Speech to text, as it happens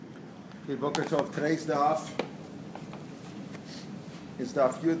Okay, Boker Tov. Today's daf is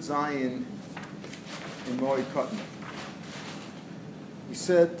daf Yud Zayin in Moed Katan. We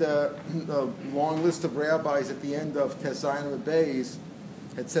said the long list of rabbis at the end of Tes Zayin and Beis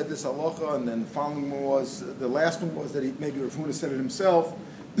had said this halacha, and then the following one was, the last one was that maybe Rav Huna said it himself.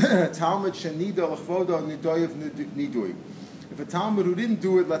 Talmud shenida l'chvodo nidoyev nidui. If a Talmud who didn't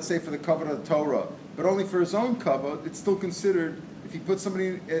do it, let's say for the cover of the Torah, but only for his own cover, it's still considered. If you put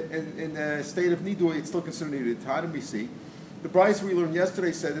somebody in a state of nidui, it's still considered nidui. How did we see? The Bryce we learned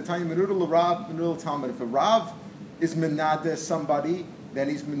yesterday said the time menuda l'rav menuda Talmud. If a rav is menada somebody, then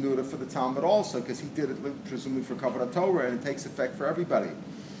he's menuda for the Talmud also, because he did it presumably for cover of Torah, and it takes effect for everybody.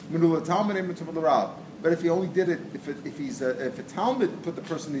 Menuda Talmud and menuda l'rav. But if he only did it, if a Talmud put the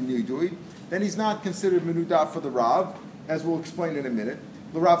person in nidui, then he's not considered menuda for the rav, as we'll explain in a minute.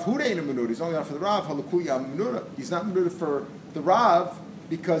 The Rav Huda ain't a menuda. He's only not for the Rav. Halakuyam menuda. He's not menuda for the Rav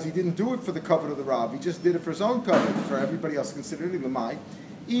because he didn't do it for the cover of the Rav. He just did it for his own cover. For everybody else considered it lamai.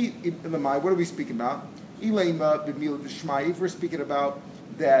 Lamai. What are we speaking about? Ilema b'mila d'shmai. If we're speaking about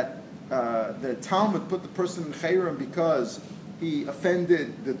that the Talmud put the person in chayrim because he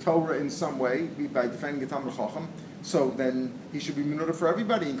offended the Torah in some way by defending the Talmud Chacham, so then he should be menuda for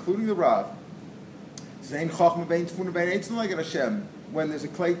everybody, including the Rav. Zayin Chacham bein tfuna bein eitzim like Hashem. When there's a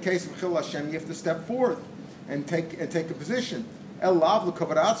case of Chil Hashem, you have to step forth and take a position. El Lav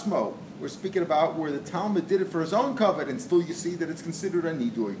l'Kavod Atzmo. We're speaking about where the Talmud did it for his own kavod, and still you see that it's considered a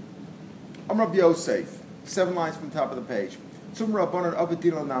nidui. Rabbi Yosef, 7 lines from the top of the page. Tzum Rabbanan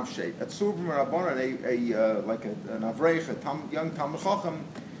Avadin al Navshe. At Tzum Rabbanan, like an Avreich, a young Talmud Chacham,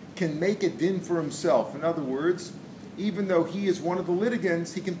 can make a din for himself. In other words, even though he is one of the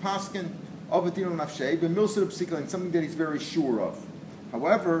litigants, he can paskin Avadin al Navshe, but milsad psikling, something that he's very sure of.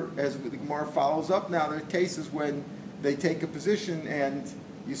 However, as the Gemara follows up now, there are cases when they take a position and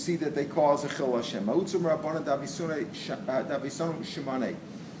you see that they cause a Chil Hashem.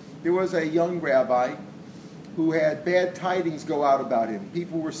 There was a young rabbi who had bad tidings go out about him.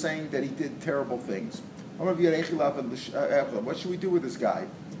 People were saying that he did terrible things. What should we do with this guy?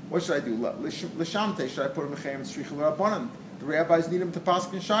 What should I do? L'shamte, should I put him in Chayim Strichel Rabbanan? The rabbis need him to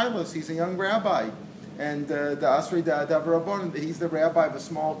paskin shilas. He's a young rabbi. And the Asri Davarabon, he's the rabbi of a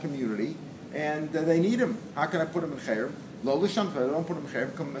small community, and they need him. How can I put him in Chayim? Lo l'shamte, I don't put him in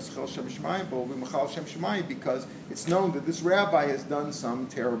Chayim, come Meschel Shem Shemayim, but we Mechal Shem Shemayim, because it's known that this rabbi has done some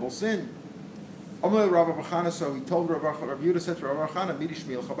terrible sin. Amalei Rabbi Bachana, so he told Rabbi Yehuda, said to Rabbi Bachana, Midish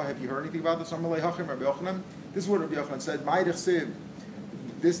Miel Chaba, have you heard anything about this? Amalei Hachim, Rabbi Yochanan. This is what Rabbi Yochanan said, Ma'idach Siv.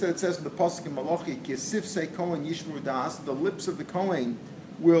 This that it says in the Pasuk in Malachi, Kisif Se Kohen Yishmu Das, the lips of the Kohen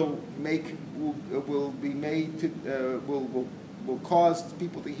will cause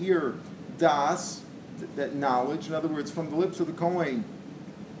people to hear das, that knowledge. In other words, from the lips of the Kohen,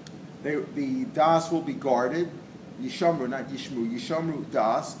 the das will be guarded. Yishamru, not Yishmu. Yishamru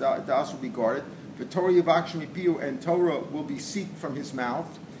das will be guarded. V'Torah yivakshim mipiu, and Torah will be seeked from his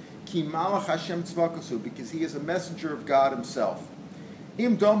mouth. Ki malach Hashem tzvakasu, because he is a messenger of God himself.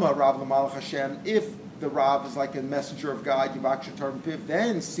 Im doma Rav l'malach Hashem, if the Rav is like a messenger of God, Yivaksha Torah Piv,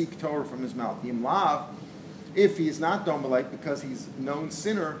 then seek Torah from his mouth. Yim Lav, if he is not Domalite because he's a known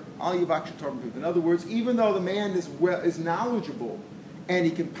sinner, Al Yivaksha Torah Piv. In other words, even though the man is knowledgeable and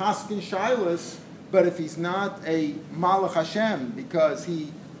he can paskin shilas, but if he's not a Malach Hashem because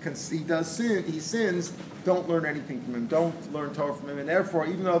he does sin, he sins, don't learn anything from him. Don't learn Torah from him. And therefore,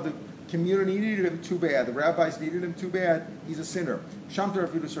 even though the community needed him too bad, the rabbis needed him too bad, he's a sinner. Shamtar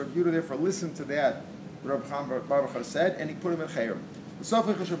Rav Yehuda, therefore, listen to that. Rabbi Chaim Baruch said, and he put him in Chayim. The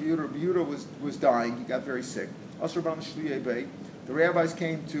Sofich of Yehuda was dying. He got very sick. The rabbis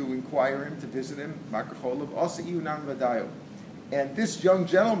came to inquire him, to visit him. And this young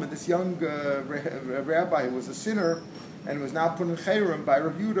gentleman, this young rabbi who was a sinner and was now put in Chayim by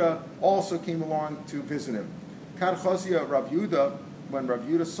Rav Yehuda, also came along to visit him. Kad Chazia Rav Yehuda, when Rav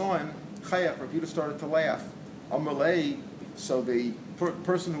Yehuda saw him, Chayav, Rav Yehuda started to laugh. Amalei, so the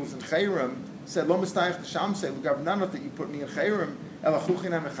person who was in Chayim said, "Lo mistayich t'shamse, l'gavnanot that you put me in chayrim,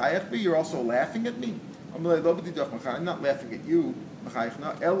 elachuchinam mechayach be. You're also laughing at me. I'm not laughing at you, mechayach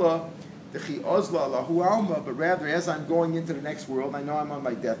na. Ella dechi ozla lahu alma, but rather as I'm going into the next world, I know I'm on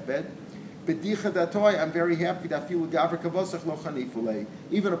my deathbed. Bedicha datoy, I'm very happy that feel gaver kavosach lo chanifulei.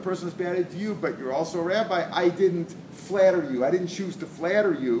 Even a person is bad at you, but you're also a rabbi. I didn't flatter you. I didn't choose to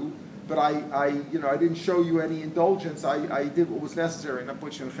flatter you." But I didn't show you any indulgence. I did what was necessary, and I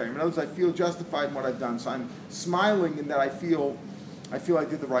put you in chayim. In other words, I feel justified in what I've done. So I'm smiling in that I feel I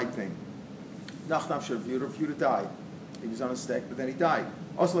did the right thing. Nachnav Rav Yehuda died. He was on a stake, but then he died.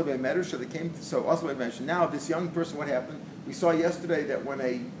 So now this young person, what happened? We saw yesterday that when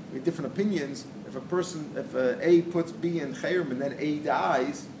a We have different opinions. If A puts B in Chayrim and then A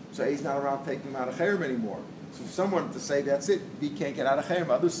dies, so A's not around taking him out of Chayrim anymore. So if someone to say that's it, B can't get out of Chayrim.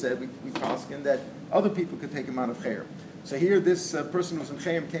 Others said we paskin that other people could take him out of Chayrim. So here, this person who was in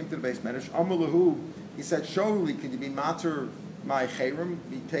Chayrim came to the base medrash. Amalahu, he said, surely could you be mater my Chayrim,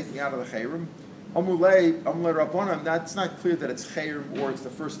 be taking out of the Chayrim? Amulei Rabbanan, that's not clear that it's Chayrim or it's the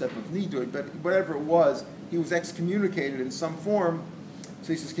first step of Nidui, but whatever it was, he was excommunicated in some form.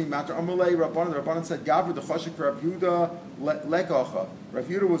 So he says, "King Matter Amulei Rabbanan." The Rabbanan said, "Gavur the Choshek Rav Yehuda Lekacha." Rav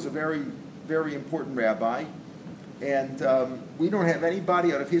Yehuda was a very, very important rabbi, and we don't have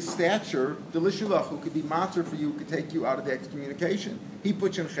anybody out of his stature, the Lishulach, who could be matter for you, who could take you out of the excommunication. He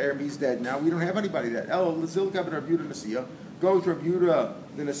put you in Chayrim, he's dead now. We don't have anybody that. El Lazil Gavur Rav Yehuda Nasiya. Go to Rav Yehuda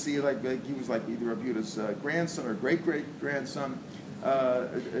the Nasiya, like he was like either Rav Yehuda's grandson or great-great-grandson.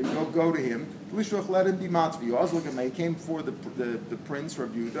 Go to him. Lishulach, let him be matzvi. He came before the prince, Rav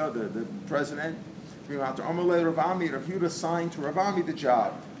Yehuda, the president. Rav Yehuda signed to Rav Ami the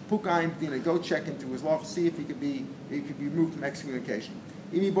job. Pukayim Dina, go check into his law, see if he could be removed from excommunication.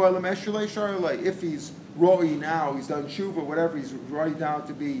 If he's roi now, he's done tshuva, whatever, he's roi down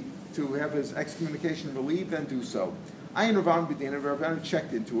to have his excommunication relieved, then do so. Ayin Rav Ami B'dina, Rav Ami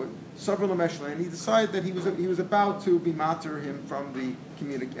checked into it. And he decided that he was about to be mater him from the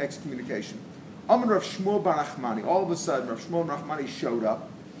excommunication. Amar Rav Shmuel bar Nachmani. All of a sudden, Rav Shmuel bar Nachmani showed up.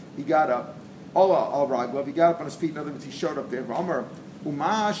 He got up. Al Raglav. He got up on his feet. In other words, he showed up there. Amar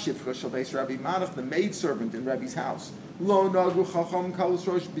Uma Shifcha Shel Beis Rabbi Malach, the maidservant in Rabbi's house. Lo Nagu Chacham Kalas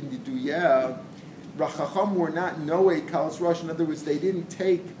Rosh B'Niduyeh. Chacham were not Noe Kalas Rosh. In other words, they didn't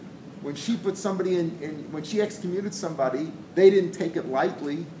take. When she put somebody in, when she excommunicated somebody, they didn't take it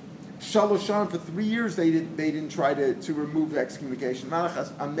lightly. Shaloshan, for 3 years, they didn't try to remove the excommunication.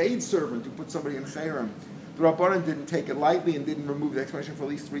 Malachas, a maidservant who put somebody in Chayrim, the Rabbanan didn't take it lightly and didn't remove the excommunication for at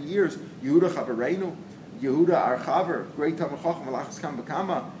least 3 years. Yehuda Chavarenu, Yehuda our Chaver, great Talmid Chacham, Malachas Kam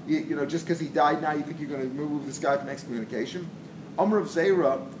B'Kama. You know, just because he died now, you think you're going to remove this guy from excommunication? Amr of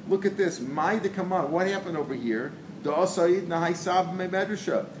Zera, look at this. Mai de Kama, what happened over here? Da Asayid Nahai Sab Me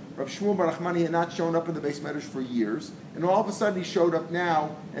Medrasha. Rav Shmuel bar Nachmani had not shown up in the base medrash for years, and all of a sudden he showed up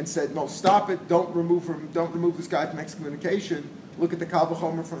now and said, "No, stop it! Don't remove this guy from excommunication." Look at the Kal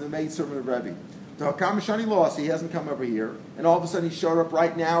V'chomer from the maidservant of Rebbe. The Hakam Shani lost; he hasn't come over here, and all of a sudden he showed up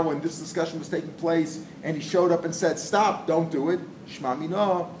right now when this discussion was taking place, and he showed up and said, "Stop! Don't do it." Shma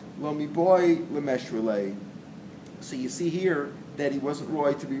Mina lo mi boy lemesh relay. So you see here that he wasn't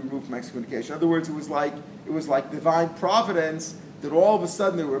roy to be removed from excommunication. In other words, it was like divine providence. That all of a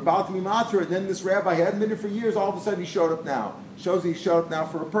sudden they were about to be mater, and then this rabbi hadn't been there for years. All of a sudden he showed up now. Shows he showed up now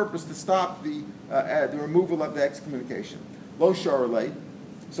for a purpose to stop the removal of the excommunication. Lo sharolei,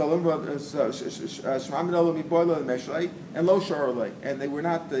 so and lo sharolei, and they were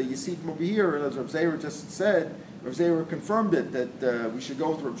not. You see from over here, as Rav Zera just said, Rav Zera confirmed it that we should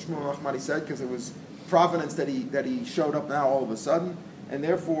go with what Rav Shmuel Nachmani said because it was providence that he showed up now all of a sudden, and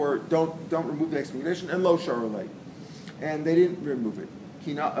therefore don't remove the excommunication and lo sharolei. And they didn't remove it.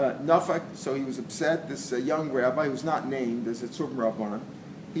 Nafak, so he was upset. This young rabbi who's not named, as it's Tzurm Rabbanan,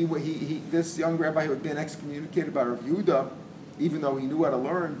 this young rabbi who had been excommunicated by Rav Yehuda, even though he knew how to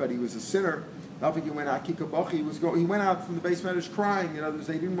learn, but he was a sinner. Nafak, he went out kikabachi. He went out from the base medrash crying. In other words,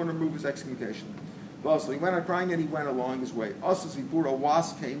 they didn't want to remove his excommunication. So he went out crying and he went along his way. Also, Zibur, a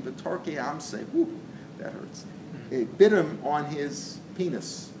wasp came. The Tarkei Amse. Whoo, that hurts. It bit him on his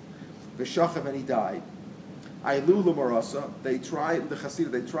penis. V'shachav, and he died. Ailula Marasa, they tried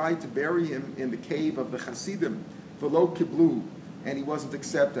to bury him in the cave of the Hasidim, Velo Kiblu, and he wasn't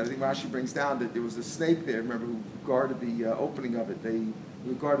accepted. I think Rashi brings down that there was a snake there, remember, who guarded the opening of it.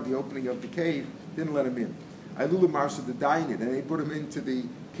 Who guarded the opening of the cave, didn't let him in. Ailula Marasa, the Dainid, and they put him into the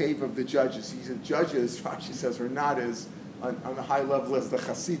cave of the judges. He said, judges, Rashi says, are not as on a high level as the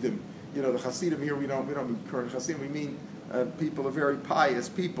Hasidim. You know, the Hasidim here, we don't mean current Hasidim, we mean people are very pious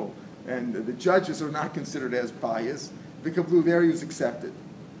people. And the judges are not considered as pious. Vikablu, there he was accepted.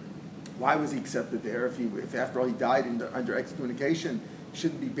 Why was he accepted there? If after all he died under excommunication, he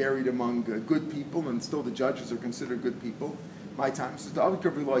shouldn't be buried among good people, and still the judges are considered good people. My time says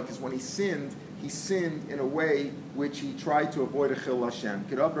because when he sinned in a way which he tried to avoid a chil Hashem.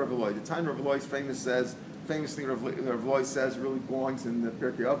 The time Rav Eloi is famous thing Rav Eloi says really belongs in the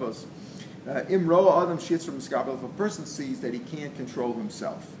Pirkei Avos. Imroa Adam Shitz from Miskabel. If a person sees that he can't control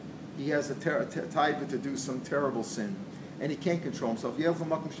himself, he has a taiva to do some terrible sin, and he can't control himself.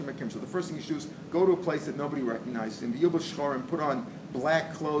 So the first thing he should do is go to a place that nobody recognizes him. And put on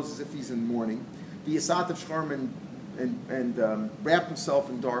black clothes as if he's in mourning. The Yisat of Shchorim and wrap himself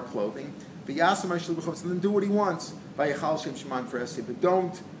in dark clothing. The Yasam and then do what he wants. But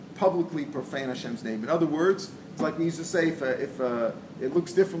publicly profane Hashem's name. In other words, it's like we used to say, if it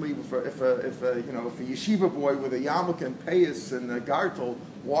looks differently, if a yeshiva boy with a yarmulke and payas and a gartel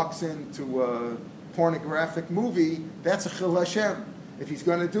walks into a pornographic movie, that's a chil Hashem. If he's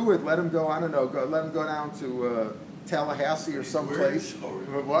going to do it, let him go. I don't know. Let him go down to Tallahassee or someplace.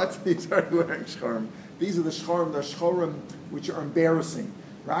 What? He's already wearing shchorim. These are the shchorim which are embarrassing.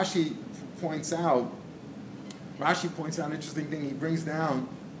 Rashi points out an interesting thing. He brings down.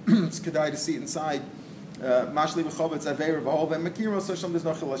 It's kedai to see it inside. Mashli v'chovetz aveir v'hol v'makir so sham there's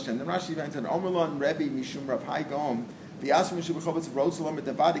no chil Hashem. Then Rashi went on Omerlon Rebbe Mishum Rav Hai Gaon the Asrim Mishum v'chovetz Rosalam et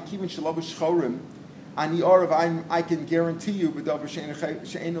Davad Kivin Shelo b'shchorim. Ani Orav, I can guarantee you, in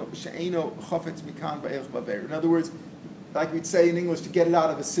other words, like we'd say in English, to get it out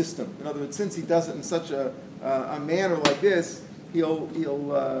of his system. In other words, since he does it in such a manner like this, he'll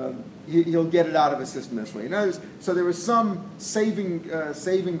get it out of his system this way. In other words, so there was some saving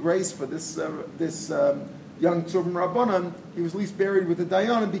grace for this young Tzurban Rabbanan. He was at least buried with the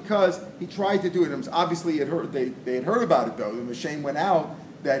Dayanim because he tried to do it. Obviously, they had heard about it though. The Mashain went out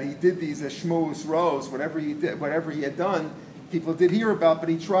that he did these shmuz rows, whatever he had done, people did hear about, but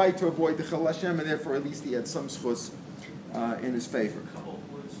he tried to avoid the chil Hashem, and therefore at least he had some schus in his favor. A couple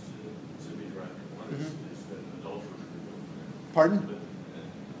of points to be right. One is that an adulterer should be put Pardon? An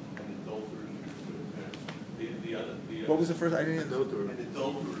adulterer should be put in the What was the first? I didn't. An adulterer should be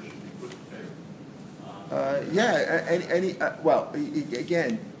put in favor.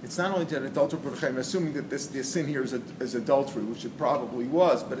 Again, it's not only an adulterer, but I'm assuming that the sin here is adultery, which it probably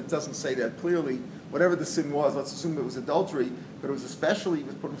was, but it doesn't say that clearly. Whatever the sin was, let's assume it was adultery, but it was especially, he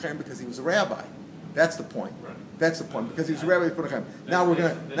was put in chayim because he was a rabbi. That's the point. Right. That's the point, because he was a rabbi, he was put in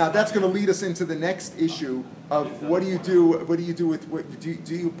chayim. Now that's going to lead us into the next issue of what do you do with,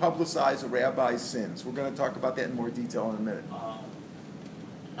 do you publicize a rabbi's sins? We're going to talk about that in more detail in a minute.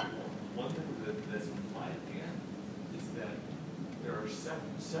 One thing that's implied at the end is that there are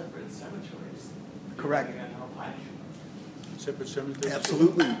separate cemeteries. Correct. Depending on how pious you are. Separate cemeteries?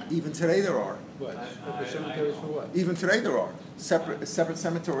 Absolutely. Even today there are. What? Separate cemeteries for what? Even today there are separate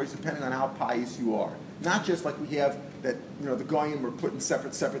cemeteries depending on how pious you are. Not just like we have that, the Goyim were put in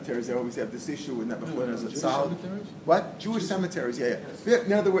separate cemeteries. They always have this issue with Nebuchadnezzar. Jewish cemeteries? What? Jewish cemeteries, yeah.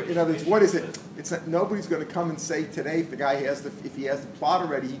 In other words, what is it? It's not, nobody's going to come and say today if if he has the plot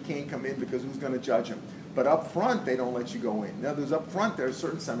already, he can't come in because who's going to judge him? But up front, they don't let you go in. Now, there's up front, there are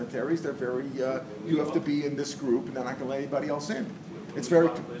certain cemeteries. They're very. You have to be in this group, and they're not going to let anybody else in. It's very.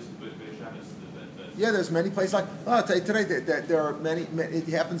 Yeah, there's many places like. I'll tell you today that there are many. It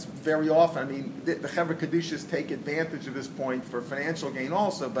happens very often. I mean, the Chevra Kedushas take advantage of this point for financial gain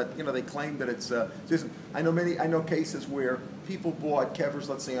also. But they claim that it's. I know cases where people bought kevers,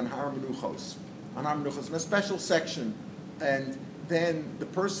 let's say on Har Menuchos, in a special section, and then the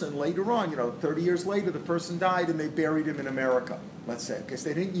person later on, 30 years later, the person died and they buried him in America, let's say, because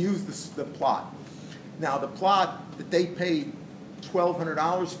they didn't use the plot. Now, the plot that they paid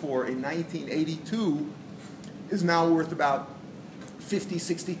 $1,200 for in 1982 is now worth about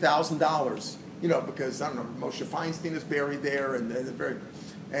 $50,000, $60,000, because, I don't know, Moshe Feinstein is buried there, and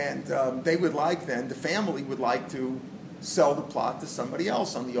they would like then, the family would like to sell the plot to somebody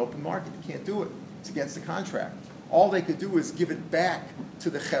else on the open market. You can't do it. It's against the contract. All they could do is give it back to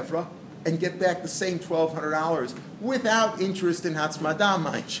the Chevra and get back the same $1,200 without interest in Hatzmadah,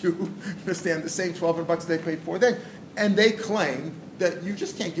 mind you. Understand, the same $1,200 they paid for then. And they claim that you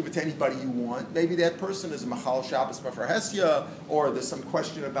just can't give it to anybody you want. Maybe that person is a Machal Shabbos B'Far Hesia, or there's some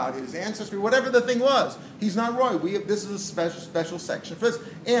question about his ancestry, whatever the thing was. He's not roy. This is a special section for this.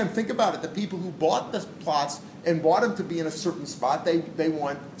 And think about it, the people who bought the plots and bought them to be in a certain spot, they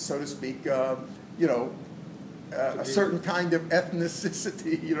want, so to speak, a certain kind of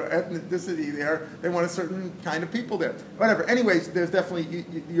ethnicity there. They want a certain kind of people there. Whatever. Anyways, there's definitely,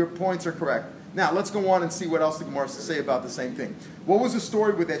 your points are correct. Now, let's go on and see what else the Gemara has to say about the same thing. What was the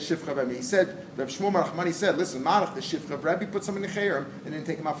story with that Shifcha Rebbe? He said, Rav Shmuel Marachmani said, listen, Malach, the Shifcha Rebbe put someone in Chayrim and didn't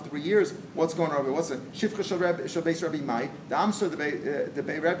take him out for 3 years. What's going on? What's the Shifcha Shal Beis Rebbe Mai? The Amsor, the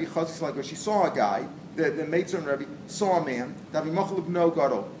Bei Rebbe Chazis, like she saw a guy, the Meitzon Rebbe saw a man,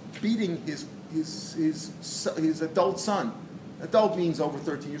 beating his adult son. Adult means over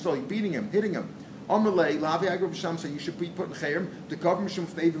 13 years old. He's beating him, hitting him. Amalei, Lavi Agrav Sham, so you should be put in Chayrim. The government should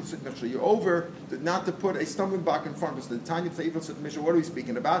you're over not to put a stumbling block in front of us. The Tanya Flavor Mishnah, what are we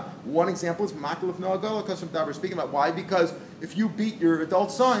speaking about? One example is Makal of Noagala, we're speaking about why? Because if you beat your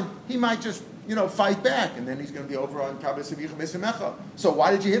adult son, he might just fight back, and then he's going to be over on Kabbalah Sevich Mesemecha. So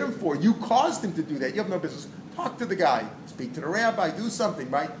why did you hit him for? You caused him to do that. You have no business. Talk to the guy, speak to the rabbi, do something,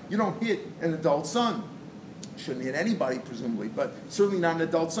 right? You don't hit an adult son. shouldn't hit anybody, presumably, but certainly not an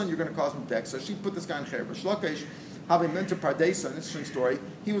adult son, you're going to cause him deck. So she put this guy in Cher. Rish Lakish, having mentor Pardesa, an interesting story,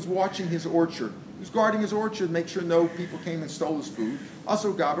 he was watching his orchard. He was guarding his orchard, make sure no people came and stole his food.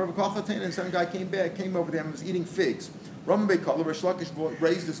 Also, Gavra, and some guy came over there and was eating figs. Raman Beikala, Rish Lakish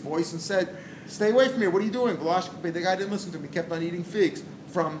raised his voice and said, "Stay away from here, what are you doing?" The guy didn't listen to him, he kept on eating figs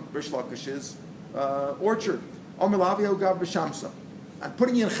from Rish Lakish's orchard. I'm putting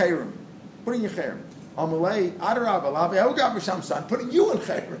you in Chayrim. Putting you in Chayrim. I'm putting you in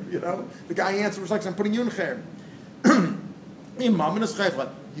Chayrim. You know, the guy answers like, "I'm putting you in Chayrim."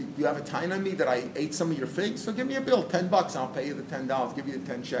 You have a time on me that I ate some of your figs, so give me a bill, $10. I'll pay you the $10. Give you the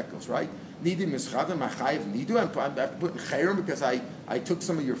 10 shekels, right? I'm putting Chayrim because I took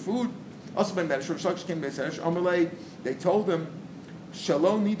some of your food. Also, they told him,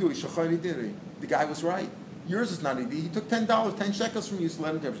 the guy was right. Yours is not easy. He took $10, 10 shekels from you, so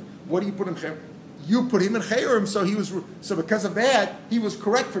let him give. What do you put in Chayrim? You put him in Chayrim, so because of that, he was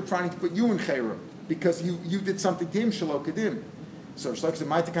correct for trying to put you in Chayrim, because you did something to him, Shelo Kedim. So Shlok said,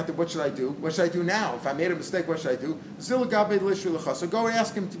 what should I do? What should I do now? If I made a mistake, what should I do? So go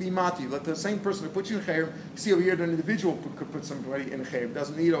ask him to be mati. Let the same person who put you in Chayrim, see over here that an individual could put somebody in Chayrim.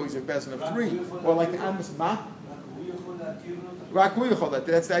 Doesn't need always a bezin of 3. Or like the Amos Ma.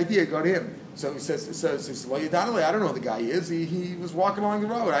 That's the idea. Go to him. So he says, well, I don't know who the guy is. He was walking along the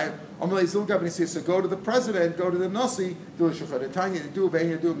road. He says, so go to the president, go to the Nasi, do a shechad, Tanya, do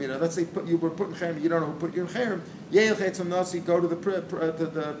let's say you were put in Chayrim, you don't know who put you in Chayrim. Go to the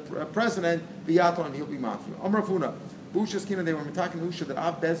president, and he'll be matfu. Amar Funa, they were talking to Usha that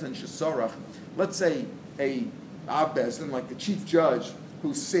Av Bezin Shesorach, let's say a Av Bezin, like the chief judge,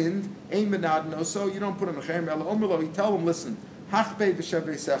 who sinned, so you don't put him in Chayrim. You tell him, listen, Hachbe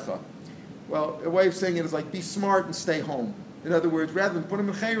v'shevei secha. Well, a way of saying it is like, be smart and stay home. In other words, rather than put him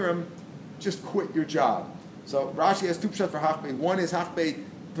in Chayrim, just quit your job. So Rashi has 2 pshat for Hachbe. One is Hachbe,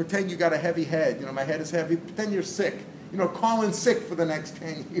 pretend you got a heavy head. You know, my head is heavy. Pretend you're sick. You know, call in sick for the next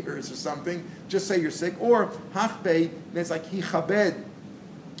 10 years or something. Just say you're sick. Or Hachbe, it's like Hichabed,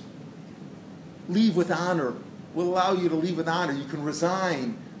 leave with honor. We'll allow you to leave with honor. You can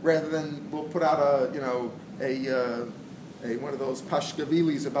resign rather than we'll put out a one of those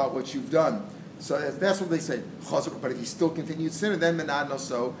pashkavilis about what you've done. So that's what they say. But if he still continues sinning, then menad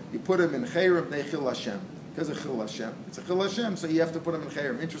so you put him in Chayrim nechil Hashem. Because of Chil Hashem. It's a Chil Hashem, so you have to put him in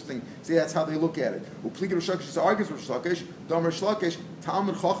Chayrim. Interesting. See, that's how they look at it. Upligid Rish Lakish argues with Rish Lakish. Dom Rish Lakish,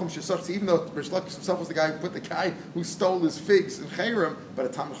 Talmud Chacham Shesach. Even though Rish Lakish himself was the guy who put the guy who stole his figs in Chayrim, but a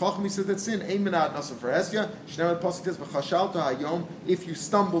Talmud Chacham, he said that's sin. Ein menad nasa for Hesya. Shneimad Pasuk says v'chashalta hayom. If you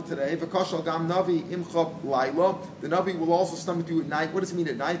stumble today, v'kashal gam navi imchab laila. The navi will also stumble you at night. What does it mean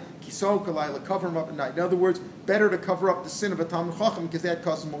at night? Kiso kalayla. Cover him up at night. In other words, better to cover up the sin of a Talmud Chacham because that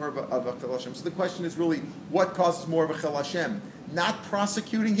causes more of a Chil Hashem. So the question is really, what causes more of a Chil Hashem? Not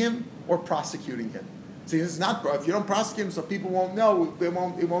prosecuting him or prosecuting him? See, this is not, if you don't prosecute him so people won't know, it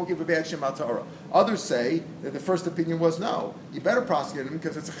won't give a bad Shem al Torah. Others say that the first opinion was no, you better prosecute him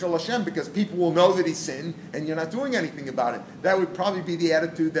because it's a Chil Hashem, because people will know that he sinned and you're not doing anything about it. That would probably be the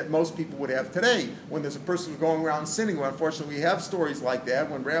attitude that most people would have today when there's a person going around sinning. Well, unfortunately, we have stories like that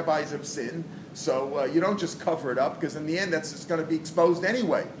when rabbis have sinned. So you don't just cover it up, because in the end that's just going to be exposed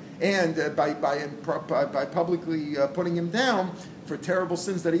anyway. And by publicly putting him down for terrible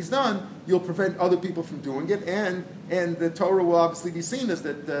sins that he's done, you'll prevent other people from doing it, and the Torah will obviously be seen as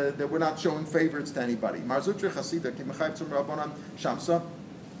that we're not showing favorites to anybody. Marzutra Chasida Kimachayv Tzum Rabbanan Shamsa.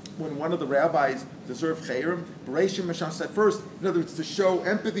 When one of the rabbis deserved Chayrim, Bereshim Masham said first, in other words, to show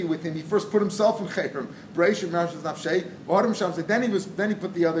empathy with him, he first put himself in Chayrim. Bereshim Masham Nafshay, Vadim Sham said, then he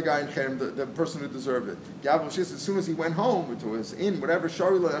put the other guy in Chayrim, the person who deserved it. Gav Shis, as soon as he went home to his inn, whatever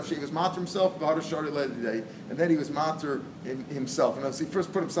Shari Nafshay, he was matter himself, Vadim Shari today, and then he was matter himself. And as he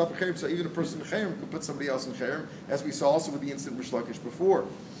first put himself in Chayrim, so even a person in Chayrim could put somebody else in Chayrim, as we saw also with the incident Rish Lakish before.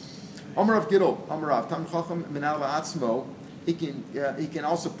 Amar of Gidol, Amar of Tam Chacham Minal Atzmo. He can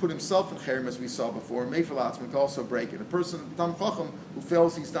also put himself in Chayrim, as we saw before. Meifel Atzman can also break it. A person, Tam Chacham, who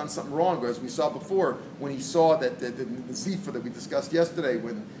feels he's done something wrong, or as we saw before, when he saw that the Zifa that we discussed yesterday,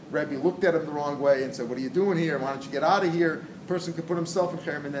 when Rebbe looked at him the wrong way and said, what are you doing here? Why don't you get out of here? A person could put himself in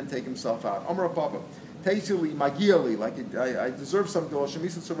Chayrim and then take himself out. Amar Papa, Teisili, Magiali, like I deserve some Doshim.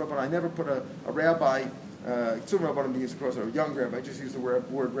 But I never put a rabbi, Tzum Rabbanim being across, or a young rabbi, I just use the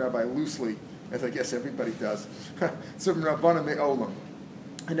word rabbi loosely, as I guess everybody does. Tzum Rabbanim Me'olam.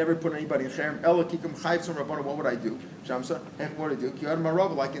 I never put anybody in Chayrim. Ela Kikum Chayv Tzum Rabbanim, what would I do? Shamsa, what would I do? Kiyad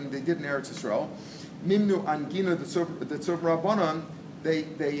Marava, like they did in Eretz Yisrael. Mimnu Angina, the Tzum Rabbanim,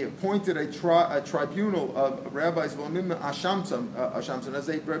 they appointed a tribunal of rabbis, Ashamson, as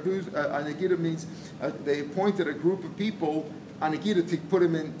Anagida means they appointed a group of people, Anagida, to put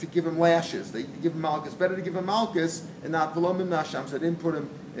him in, to give him lashes. They give him malchus. Better to give him malchus and not Velomim Ashamson. They didn't put him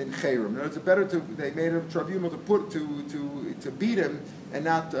in chayrim. No, it's better to, they made a tribunal to beat him and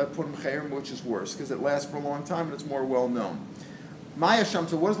not put him in chayrim, which is worse because it lasts for a long time and it's more well known. Maya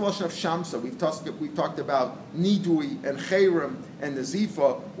Shamsa, what is the lashon of Shamsa? We've talked about Nidui and Chayrim and the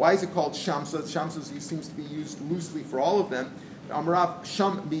Zifa. Why is it called Shamsa? Shamsa seems to be used loosely for all of them. Amarav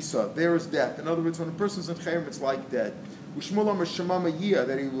Sham Misa, there is death. In other words, when a person's in Chayrim, it's like dead. Ushmul Amar Shemama Yia,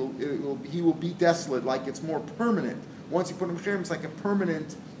 that he will be desolate, like it's more permanent. Once you put him in Chayrim, it's like a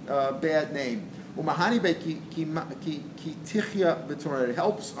permanent bad name. It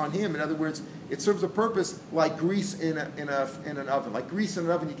helps on him. In other words, it serves a purpose like grease in an oven. Like grease in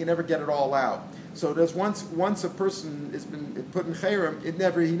an oven, you can never get it all out. So there's once a person has been put in chayrim, he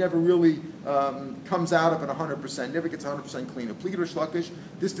never really comes out of it 100%. Never gets 100% clean. A plea Rish Lakish,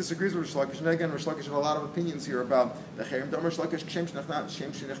 this disagrees with Rish Lakish. And again, Rish Lakish has a lot of opinions here about the chayrim.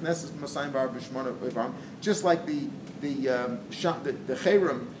 Just like the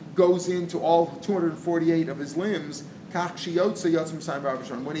chayrim goes into all 248 of his limbs. When he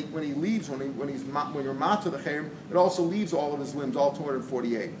leaves, when you're mat to the chayrim, it also leaves all of his limbs, all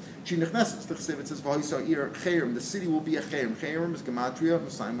 248. It says the city will be a chayrim. Chayrim is gematria.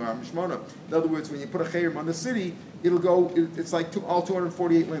 In other words, when you put a chayrim on the city, it'll go. It's like all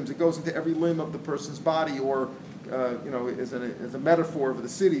 248 limbs. It goes into every limb of the person's body, or as a metaphor of the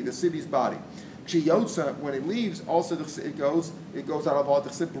city's body. Chiyotza, when it leaves, also it goes out of all the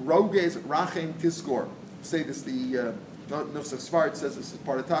roges rachem tiskor. Say this, the Nusach Svart says this is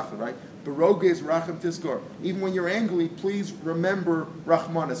part of Tachla, right? Beroges rachem tiskor. Even when you're angry, please remember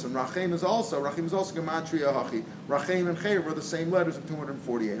Rachmanis. And Rachem is also gematria hachi. Rachem and Chayr are the same letters of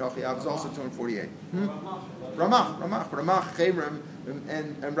 248. Hachi Av is also 248. Ramach, Chayrim,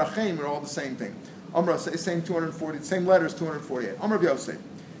 and Rachem are all the same thing. Amra, same 240, same letters, 248. Amr Yosef.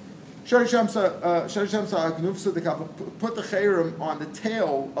 Put the chayrim on the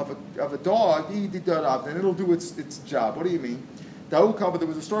tail of a dog, then it'll do its job. What do you mean? There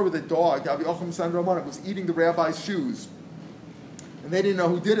was a story with a dog, was eating the rabbi's shoes. And they didn't know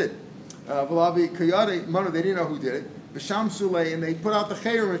who did it. They didn't know who did it. And they put out the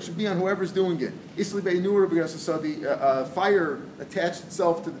chayrim, it should be on whoever's doing it. So the fire attached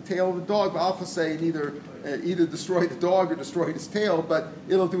itself to the tail of the dog, and either destroy the dog or destroy his tail, but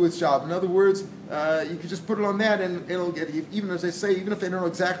it'll do its job. In other words, you can just put it on that and it'll get, even as they say, even if they don't know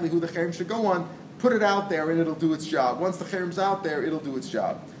exactly who the chayrim should go on, put it out there and it'll do its job. Once the chayrim's out there, it'll do its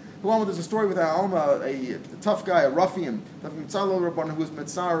job. There's a story with Alma, a tough guy, a ruffian, who was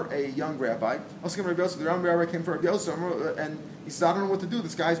Mitzar, a young rabbi. The young rabbi came for Rabbi Yosef, and he said, I don't know what to do.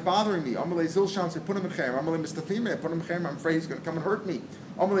 This guy's bothering me. Amalei Zilsham said, put him in chayrim. Amalei Mistafime, put him in chayrim. I'm afraid he's going to come and hurt me.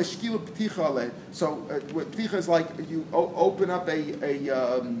 Amalei Shkila Peticha Ale. So Peticha is like you open up like a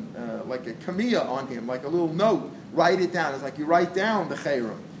kamiyah on him, like a little note. Write it down. It's like you write down the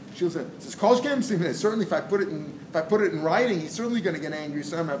chayrim. She says, certainly if I put it in writing, he's certainly going to get angry,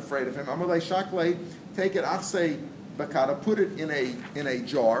 so I'm not afraid of him. Amalei Shaklei, take it, Achse Bakata, put it in a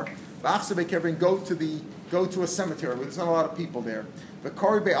jar. Achse Bekevin, go to a cemetery where there's not a lot of people there.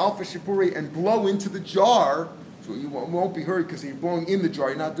 Vakari Be Alpha Shipuri, and blow into the jar. So you won't be hurt because you're blowing in the jar,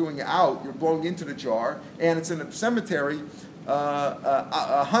 you're not doing it out, you're blowing into the jar, and it's in a cemetery.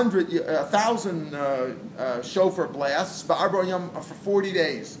 1,000 shofar blasts for 40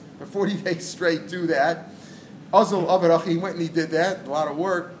 days. For 40 days straight, do that. Azal Avarach, he went and he did that. A lot of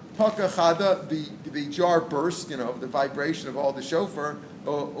work. Paka Chada, the jar burst, the vibration of all the shofar.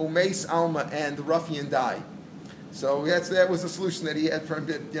 Umeis Alma, and the ruffian died. So that was the solution that he had for him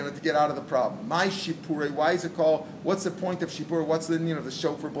to get out of the problem. My shipure, why is it called? What's the point of shipure? What's the of the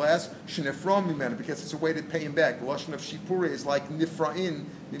shofar blast? Shenifram mimena, because it's a way to pay him back. The lashon of shipure is like nifrain,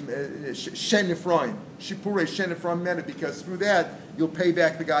 shenifrain. Shipure shenifram mimena, because through that you'll pay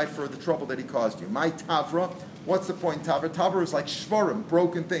back the guy for the trouble that he caused you. My tavra, what's the point? Tavra is like shvarim,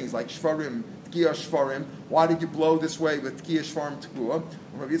 broken things, like shvarim. Tkiya Shvarim. Why did you blow this way with Tkiya Shvarim Tkua?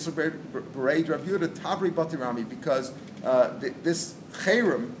 Because this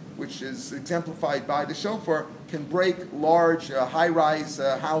chayrim, which is exemplified by the shofar, can break large, high-rise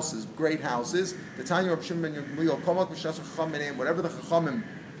houses, great houses. The Tanya of Shimon ben Gamliel, whatever the Chachamim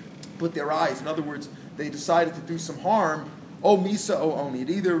put their eyes, in other words, they decided to do some harm. O Misa, O Oni. It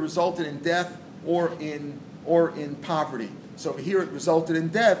either resulted in death or in poverty. So here it resulted in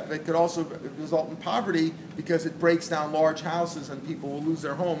death. It could also result in poverty because it breaks down large houses and people will lose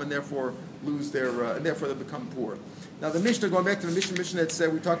their home and therefore lose their and therefore they become poor. Now the Mishnah, going back to the Mishnah that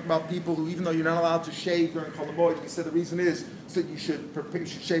said, we talked about people who, even though you're not allowed to shave during Chol Hamoed, we said the reason is so that you should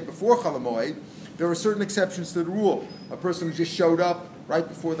shave before Chol Hamoed. There are certain exceptions to the rule. A person who just showed up right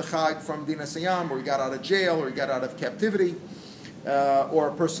before the Chag from Din HaSayam, or he got out of jail, or he got out of captivity, or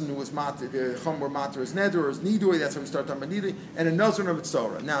a person who was Chomor Mater is Neder, or is Nidui, that's how we start talking about Nidui, and a Nazir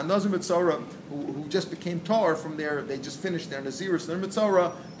Mitzorah. Now, Nazir Mitzorah, who just became Tar from there, they just finished their Nazirus, their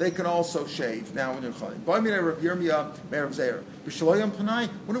Mitzorah, they can also shave now when they're Chayin.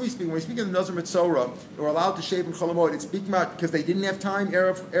 When are we speaking? When we speak of the Nazir Mitzorah, they're allowed to shave in Chol Hamoed. It's speaking about because they didn't have time,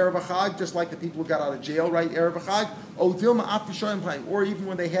 Erev HaChag, just like the people who got out of jail, right, Erev HaChag, or even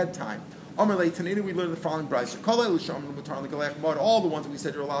when they had time. We learned the following brayso. All the ones that we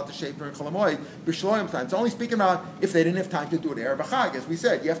said you're allowed to shave during Chol Hamoed, b'shloim time. It's only speaking about if they didn't have time to do it Erev HaChag. As we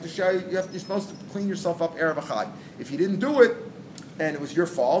said, you're supposed to clean yourself up Erev HaChag. If you didn't do it, and it was your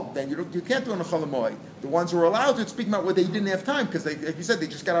fault, then you can't do it on Chol Hamoed. The ones who are allowed to, it's speaking about where they didn't have time, because like you said, they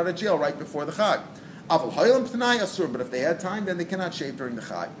just got out of jail right before the Chag. But if they had time, then they cannot shave during the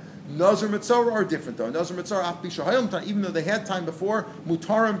Chag. Nazir Mitzorah are different though. Nazir Mitzorah, even though they had time before,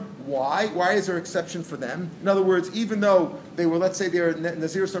 Mutarim, why? Why is there exception for them? In other words, even though they were, let's say their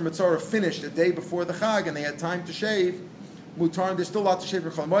Nazir Mitzorah finished a day before the Chag and they had time to shave, Mutarim, they're still allowed to shave for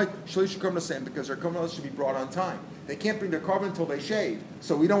Chol Hamoed, Shalish Korban the same, because their korban should be brought on time. They can't bring their korban until they shave.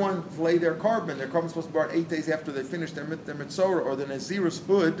 So we don't want to lay their korban. Their korban is supposed to be brought 8 days after they finish their Mitzorah or the Nazirus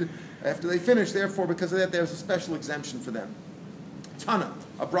hood after they finish. Therefore, because of that, there's a special exemption for them. Tana,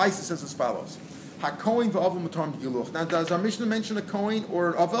 a brayso says as follows: HaKohen v'Avel Mutar Giluch. Now, does our Mishnah mention a Kohen or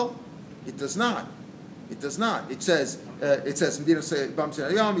an Avel? It does not. It does not. It says no.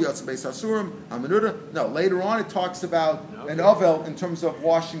 Later on, it talks about an Avel in terms of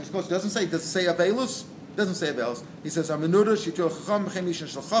washing his clothes. It doesn't say. Does it say Avelus? It doesn't say Avelus. He says Amenuda Shitul Chacham B'Chem Mishan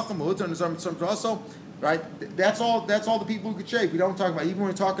Shel Chacham Mutar Nizar Mitzvah also. Right. That's all. That's all the people who could shave. We don't talk about, even when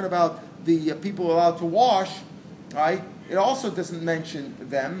we're talking about the people allowed to wash. Right. It also doesn't mention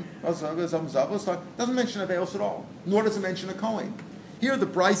them. It doesn't mention Avelos at all. Nor does it mention a Kohen. Here the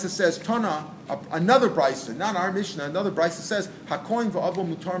brayso says, Tana, another brayso, not our Mishnah, another brayso says, HaKohen v'Avel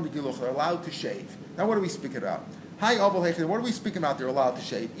Mutar B'Giluch, they're allowed to shave. Now what are we speaking about? Hi Avel Hechid, what are we speaking about? They're allowed to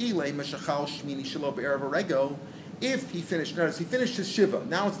shave. Ilay Meshachal Shmini Shelo B'Erev Haregel. If he finished, notice he finished his Shiva.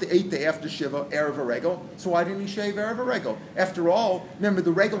 Now it's the 8th day after Shiva, Erev Haregel. So why didn't he shave Erev Haregel? After all, remember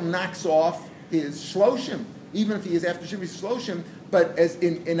the Regel knocks off his Shloshim. Even if he is after Shiva Shloshim, but as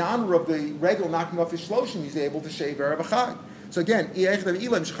in honor of the Regel knocking off his Shloshim, he's able to shave Erev HaChag. So again, should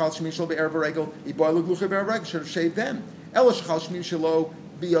have shaved them.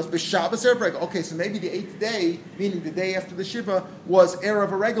 Okay, so maybe the 8th day, meaning the day after the Shiva, was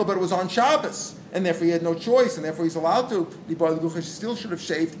Erev Haregel, but it was on Shabbos. And therefore he had no choice, and therefore he's allowed to. He still should have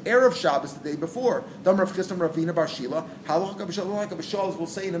shaved Erev Shabbos the day before. Ravina Bar Shila. Halakha will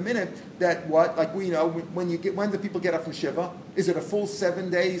say in a minute that what, like we know, when do people get up from Shiva? Is it a full 7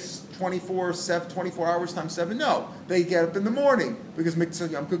 days, 24 hours times 7? No. They get up in the morning, because Mitzvah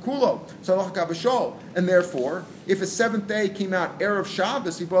Yom Kekulo. So Halakha B'Shol. And therefore, if a 7th day came out Erev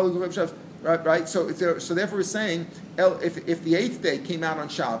Shabbos, right. So therefore, we're saying if the 8th day came out on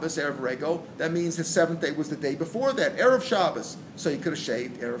Shabbos, Erev Regel, that means his 7th day was the day before that, Erev Shabbos. So he could have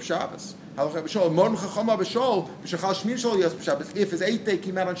shaved Erev Shabbos. If his 8th day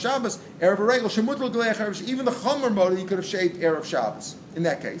came out on Shabbos, Erev Regel, even the Chomer mode, he could have shaved Erev Shabbos in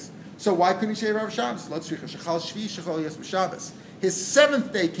that case. So why couldn't he shave Erev Shabbos? His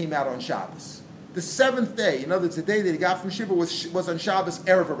 7th day came out on Shabbos. The 7th day, in other words, the day that he got from Shiva was on Shabbos,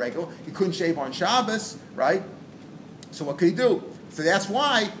 Erev Haregel. He couldn't shave on Shabbos, right? So what could he do? So that's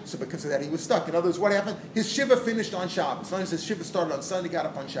why, so because of that, he was stuck. In other words, what happened? His Shiva finished on Shabbos. Sometimes his Shiva started on Sunday, got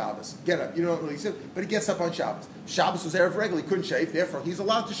up on Shabbos. Get up. You don't really see it, but he gets up on Shabbos. Shabbos was Erev Haregel. He couldn't shave. Therefore, he's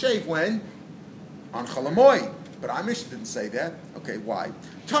allowed to shave when? On Chol Hamoed. But our Mishnah didn't say that. Okay, why?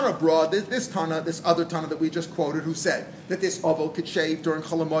 Tana brought this other Tana that we just quoted, who said that this Ovel could shave during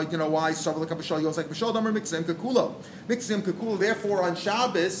Chol Hamoed. You know why? Therefore, on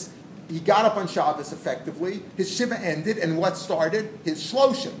Shabbos, he got up on Shabbos effectively. His Shiva ended, and what started? His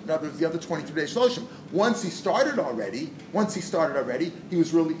Shloshim. In other words, the other 23-day Shloshim. Once he started already, he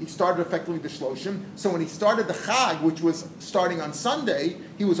started effectively the Shloshim. So when he started the Chag, which was starting on Sunday,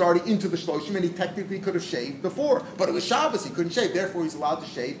 he was already into the Shloshim, and he technically could have shaved before. But it was Shabbos, he couldn't shave. Therefore, he's allowed to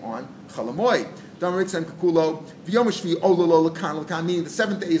shave on Chol Hamoed. Meaning the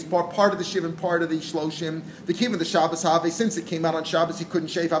seventh day is part of the Shiva and part of the Shloshim. The Kiva, the Shabbos Have, since it came out on Shabbos, he couldn't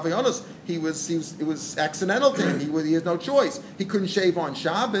shave Havayonus. It was accidental to him. He had no choice. He couldn't shave on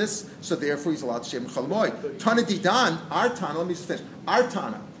Shabbos, so therefore he's allowed to shave in Chol Hamoed. Tana Didan, our Tana, let me just finish. Our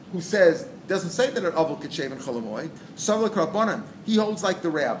Tana, who doesn't say that an Avil could shave in Chol Hamoed. Savla Krabanan, he holds like the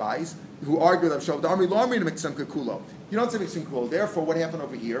rabbis who argue that Shav Darmi Lomri to Miksem Kekulo. You don't say Miksem Kekulo. Therefore, what happened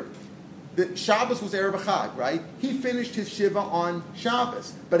over here? The Shabbos was Erev Chag, right? He finished his Shiva on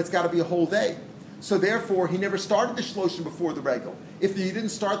Shabbos, but it's got to be a whole day. So therefore, he never started the Shloshim before the Regel. If he didn't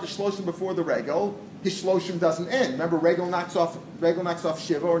start the Shloshim before the Regel, his Shloshim doesn't end. Remember, Regel knocks off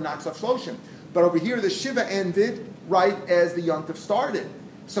Shiva or knocks off Shloshim. But over here, the Shiva ended right as the Yontif started.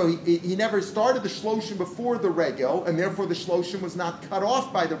 So he never started the Shloshim before the Regel, and therefore the Shloshim was not cut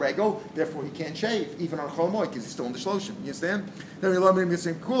off by the Regel, therefore he can't shave, even on Chol Hamoed, because he's still in the Shloshim. You understand? Therefore his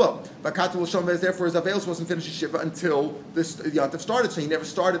Avelos wasn't finished his Shiva until the Yontif started, so he never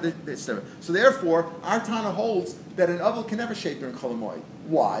started the Shiva. So therefore, our Tana holds that an Avil can never shave during Chol Hamoed.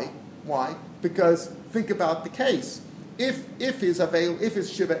 Why? Because think about the case. If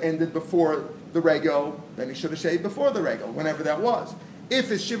his Shiva ended before the Regel, then he should have shaved before the Regel, whenever that was. If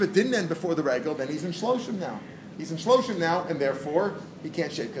his Shiva didn't end before the Regel, then he's in Shloshim now. He's in Shloshim now, and therefore he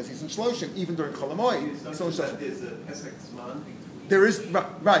can't shave because he's in Shloshim, even during Chol Hamoed. There's a Pesach Zman between there is,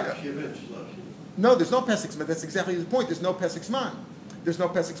 right. Shiva and Shloshim. No, there's no Pesach Zman. That's exactly the point. There's no Pesach Zman. There's no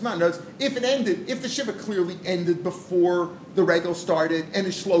Pesach Zman. Notice, if the Shiva clearly ended before the Regel started and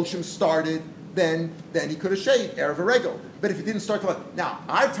his Shloshim started, then he could have shaved Erev Regel. But if it didn't start till now,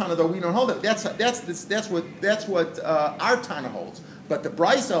 our Tana though we don't hold it. That's what our Tana holds. But the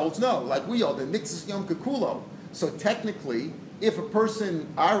Brisa holds no, like we hold, the Nixus Yom Kekulo. So technically, if a person,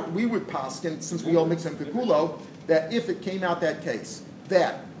 we would paskin, since we all mix Yom Kekulo, that if it came out that case,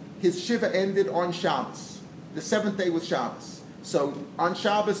 that his Shiva ended on Shabbos, the seventh day was Shabbos. So on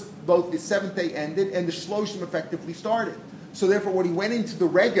Shabbos, both the seventh day ended and the Shloshim effectively started. So therefore, when he went into the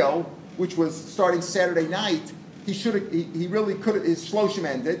Regel, which was starting Saturday night, he really could have, his Shloshim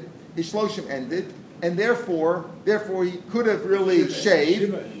ended, and therefore he could have really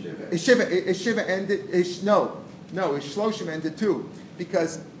shaved. His Shiva ended. His Shloshim ended too,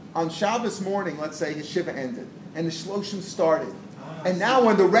 because on Shabbos morning, let's say his Shiva ended and the Shloshim started, and now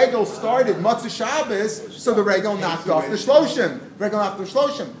when the Regel started Matzah Shabbos, so the Regel knocked off the Shloshim.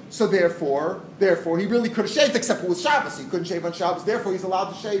 So therefore he really could have shaved, except it was Shabbos. He couldn't shave on Shabbos. Therefore he's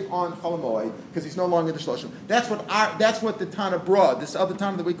allowed to shave on Chol Hamoed because he's no longer the Shloshim. That's what the Tana brought. This other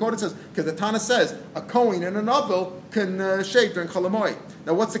Tana that we quoted says, because the Tana says a Kohen and an Avil can shave during Chol Hamoed.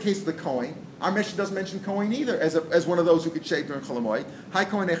 Now what's the case of the Kohen? Our Mishnah doesn't mention Kohen either as one of those who could shave during Chol Hamoed. Hi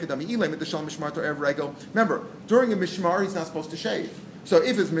Kohen echidami ilem mitashal mishmar to erev regel. Remember, during a mishmar he's not supposed to shave. So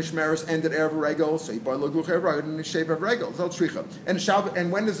if his mishmaris ended erev regel, so he bar loguch erev regel and he shave erev regel. So tzricha.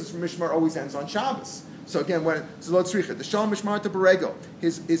 And when does this mishmar always ends on Shabbos? So again, the shalom mishmar to beregel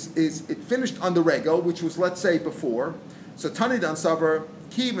it finished on the regel, which was let's say before. So Tanidan Savar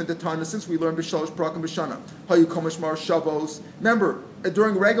Kiv and the Tana, since we learned B'Shalosh Prakim B'Shana, Hayu Komishmar Shavos. Remember,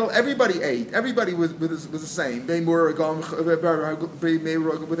 during Regel, everybody ate. Everybody was the same. With Eimurim,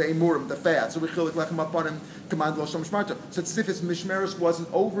 the fat. So we chilik lechem upon him, command lo shom shmarta. So it's as if his mishmeris wasn't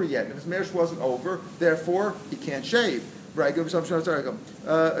over yet. If his mishmeris wasn't over, therefore he can't shave. Regel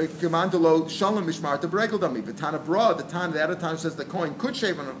Gemandolo Shalom Mishmarta Regel Dami. The Tana Bra, the other time says the Kohen could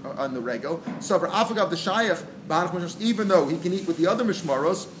shave on the Regel. So for Afagav the Shayach, even though he can eat with the other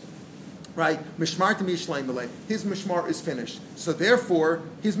Mishmaros, right? Mishmar to Mishleim, his Mishmar is finished. So therefore,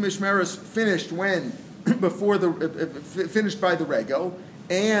 his Mishmar is finished when before finished by the Regel.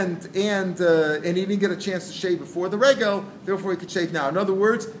 And he didn't get a chance to shave before the Regel, therefore he could shave now. In other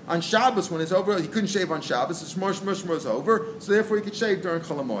words, on Shabbos when it's over, he couldn't shave on Shabbos, the Shmor is over, so therefore he could shave during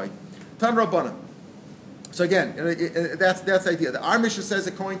Chol Hamoed. Tan Rabbanan. So again, that's the idea. Our Mishnah says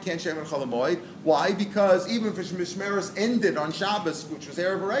a Kohen can't shave on Chol Hamoed. Why? Because even if his Mishmeres ended on Shabbos, which was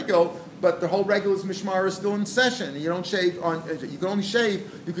Erev Regel, but the whole Regel's Mishmar is still in session. You don't shave on. You can only shave.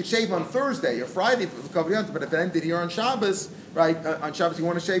 You could shave on Thursday or Friday for the Kavod, but if it ended here on Shabbos, right? On Shabbos you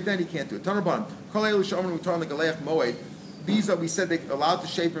want to shave, then you can't do it. Tanarban. Kol elu she'omrim utar legalech moed. These we said they allowed to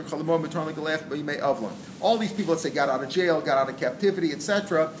shave during Chol Hamoed, utar legalech, but you may avlon. All these people that say got out of jail, got out of captivity,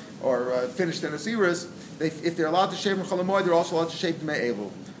 etc., or finished their nasiras, if they're allowed to shave in Chol Hamoed, they're also allowed to shave Dmei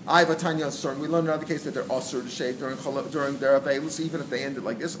Elul. I have a Tanya Asur. We learned in another case that they're Asur to shave during their Avelus, even if they ended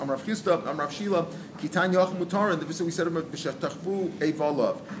like this. Amrav Chisda, Amrav Shila, Kitan Yoch Mutar, and we said about B'Shatachvu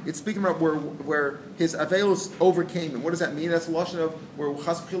Evolov. It's speaking about where his Avelus overcame him. What does that mean? That's a lashon of where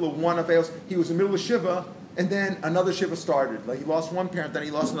Chas V'chila won Avelus. He was in the middle of Shiva, and then another shiva started. Like he lost one parent, then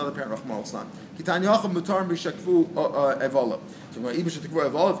he lost another parent. Rahman al-Islam. So if you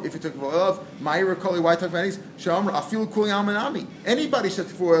took Evolov, Ma'ira Koli, why talk about these? Shamra, Afil Kuli Amanami. Anybody should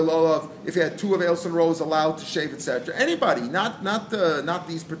take Evolov if you had two avails in a row is allowed to shave, etc. Anybody, not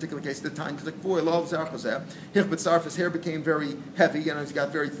these particular cases. The time to take Evolov Zarchazeh. Hichbet Sarf, his hair became very heavy, and he got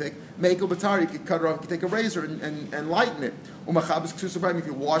very thick. Mekel Batar, you could cut it off, you could take a razor and lighten it. Umachabas Ksusabim, you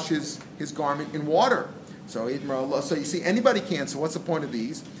could wash his garment in water. So you see, anybody can. So what's the point of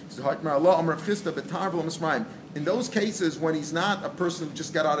these? In those cases, when he's not a person who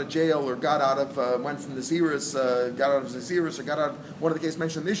just got out of jail or went from the Zeris, got out of the Zeris, or got out of one of the cases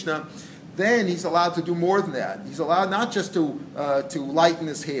mentioned in the Mishnah, then he's allowed to do more than that. He's allowed not just to lighten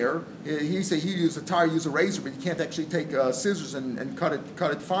his hair. He use a razor, but you can't actually take scissors and cut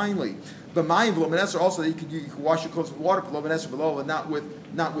it finely. But ma'im v'lo also you could wash your clothes with water, but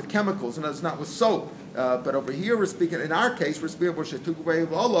not with chemicals, and it's not with soap. But over here we're speaking. In our case, we're speaking about shetukuvei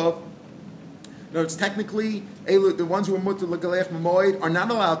v'olav. No, it's technically the ones who are mutter legalech mamoid are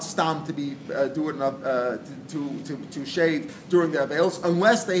not allowed stam to be do it to shave during the avails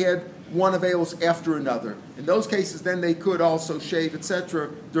unless they had one avails after another. In those cases, then they could also shave, etc.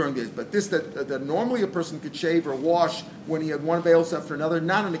 during this. But this that normally a person could shave or wash when he had one avails after another,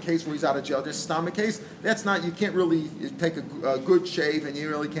 not in the case where he's out of jail, just stomach case. That's not. You can't really take a good shave, and you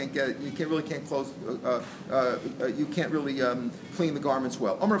can't clean the garments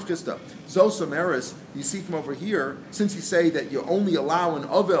well. Omer of Chisda, Zosameris. You see from over here, since you say that you only allow an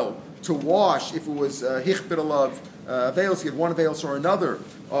avel to wash if it was hichbitalav avails, he had one avails or another,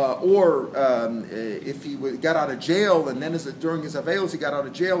 or if he got out of jail and then during his avails he got out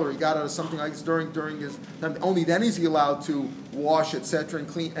of jail, or he got out of something like this during his time, only then is he allowed to wash, etc., and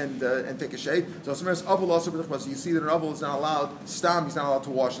clean and take a shave. So you see that an avel is not allowed. Stam, he's not allowed to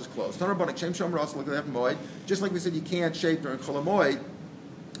wash his clothes. Just like we said, you can't shave during cholamoid.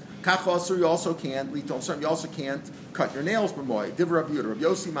 Kachasur, you also can't cut your nails b'moed. Div Rabbi Yehuda, Rabbi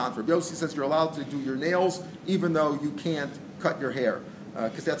Yossi Mant. Rabbi Yossi says you're allowed to do your nails even though you can't cut your hair,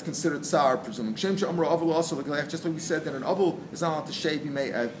 because that's considered tsar, presuming. Shem she'amru avol also, just like we said that an avol is not allowed to shave, he may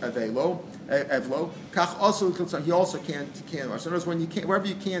evlo. Kach also, he also can't. So in other words, wherever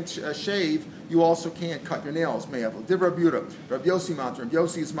you can't shave, you also can't cut your nails. May avlo. Div Rabbi Yehuda, Rabbi Yossi Mant. Rabbi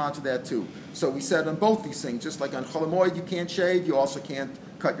Yossi is mant to that too. So we said on both these things, just like on cholamoid you can't shave, you also can't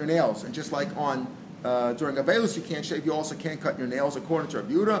cut your nails, and just like on during Avelus you can't shave, you also can't cut your nails, according to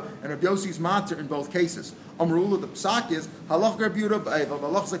Rabbi Yehuda, and Rabbi Yossi's matzah in both cases. Amrula, the psak is halach Rabbi Yehuda,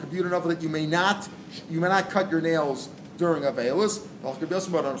 halach is like Rabbi Yehuda that you may not cut your nails during Avelus. Halach Rabbi Yossi,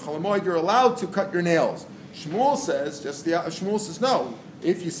 but on Cholamoid you're allowed to cut your nails. Shmuel says no.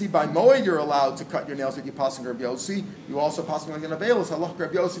 If you see by Moed you're allowed to cut your nails if you passing Rabbi Yossi, you also passing like an Avelus. Halach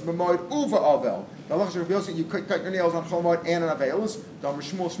Rabbi Yossi b'Moed uva Avel. Halach Rabbi Yossi, you cut your nails on Chol Moed and an Avelus.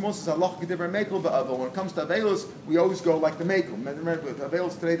 Shmuel says halach k'divrei mekel ba'avel. When it comes to Avelus, we always go like the mekel. Remember with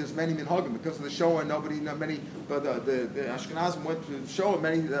Avelus today, there's many minhagim because of the show, and the Ashkenazim went to the show, and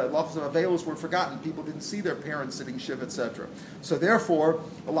many halachas of Avelus were forgotten. People didn't see their parents sitting shiv, etc. So therefore,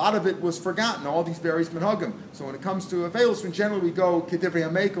 a lot of it was forgotten. All these various minhagim. So when it comes to Avelus, when generally we go k'divrei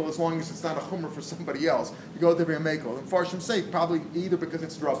hamekel, as long as it's not a chumrah for somebody else, you go divrei hamekel. And Farshim's sake, probably either because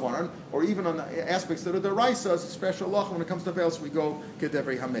it's drabanan, or even on the aspects that are the raisa, it's a special halacha. When it comes to Avelus, we go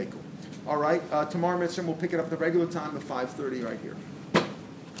k'divrei hamekel. All right, tomorrow Mitzvah we'll pick it up the regular time at 5:30 right here.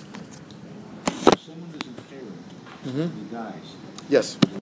 Someone is in Karen, he dies. Yes.